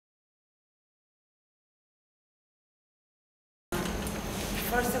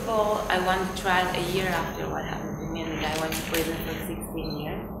all, I won the trial a year after what happened to me, and the guy went to prison for 16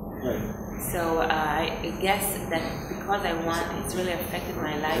 years. Right. So I guess that because I won, it's really affected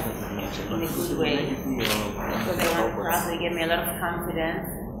my life in a good way. Because I won the trial, it gave me a lot of confidence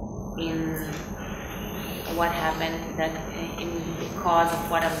in what happened, that in the cause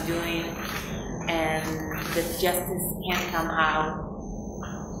of what I'm doing, and that justice can come out,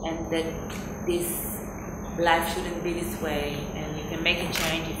 and that this life shouldn't be this way, and you can make a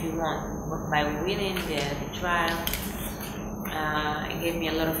change if you want. But by winning the trial, it gave me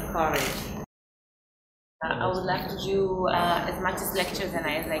a lot of courage. I would like to do as much as lectures as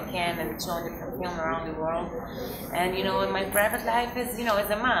I can and show different film around the world. And my private life is, as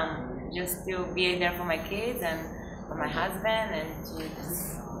a mom, just to be there for my kids and for my husband, and to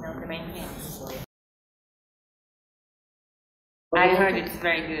just, the main thing. I heard it's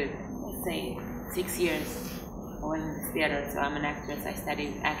very good. Let's say 6 years in theater, so I'm an actress. I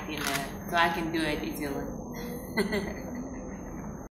studied acting, so I can do it easily.